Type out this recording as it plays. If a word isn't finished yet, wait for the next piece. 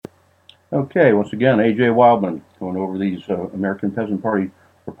Okay, once again, AJ Wildman going over these American Peasant Party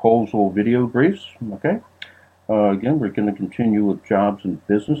proposal video briefs. Okay, again, we're going to continue with jobs and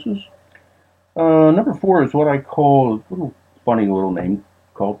businesses. Number four is what I call a little funny little name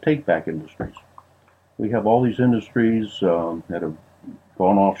called take back industries. We have all these industries that have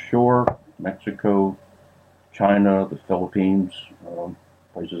gone offshore: Mexico, China, the Philippines,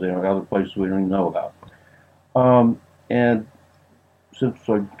 places, other places we don't even know about. And since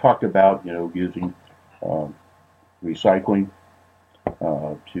I talked about, using um, recycling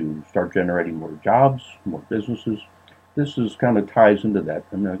to start generating more jobs, more businesses. This is kind of ties into that,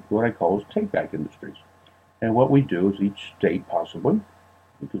 and what I call is take-back industries. And what we do is each state, possibly,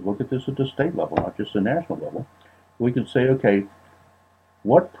 we could look at this at the state level, not just the national level. We could say, okay,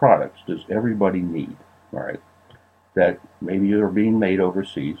 what products does everybody need, all right, that maybe are being made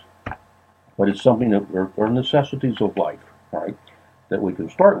overseas, but it's something that are necessities of life, all right, that we can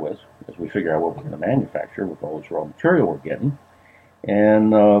start with as we figure out what we're going to manufacture with all this raw material we're getting.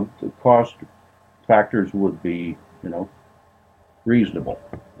 And the cost factors would be, reasonable,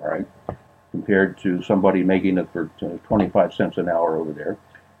 all right, compared to somebody making it for 25 cents an hour over there.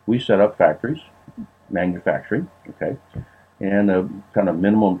 We set up factories, manufacturing, okay, and kind of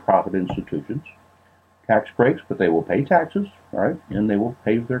minimum profit institutions, tax breaks, but they will pay taxes, all right, and they will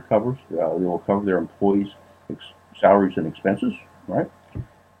pay their covers, they will cover their employees' salaries and expenses, all right,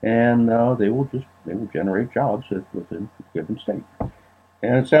 and they will generate jobs within a given state.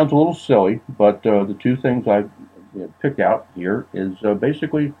 And it sounds a little silly, but the two things I've picked out here is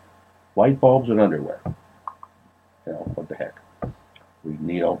basically light bulbs and underwear. What the heck?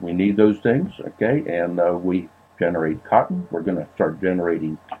 We need those things, okay? And we generate cotton. We're going to start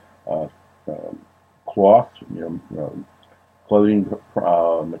generating uh, um, cloth, clothing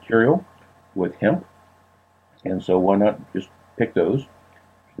material with hemp. And so why not just pick those?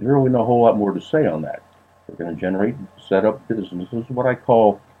 There's really not a whole lot more to say on that. We're going to generate, set up businesses, what I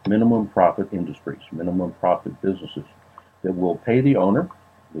call minimum profit industries, minimum profit businesses that will pay the owner,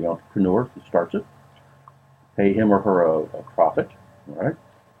 the entrepreneur who starts it, pay him or her a profit, all right,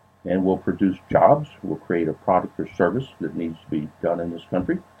 and will produce jobs. We'll create a product or service that needs to be done in this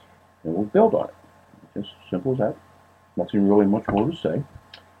country, and we'll build on it. Just simple as that. Nothing really much more to say.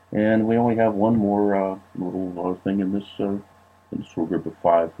 And we only have one more little thing in this little group of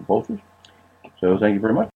five proposals. So thank you very much.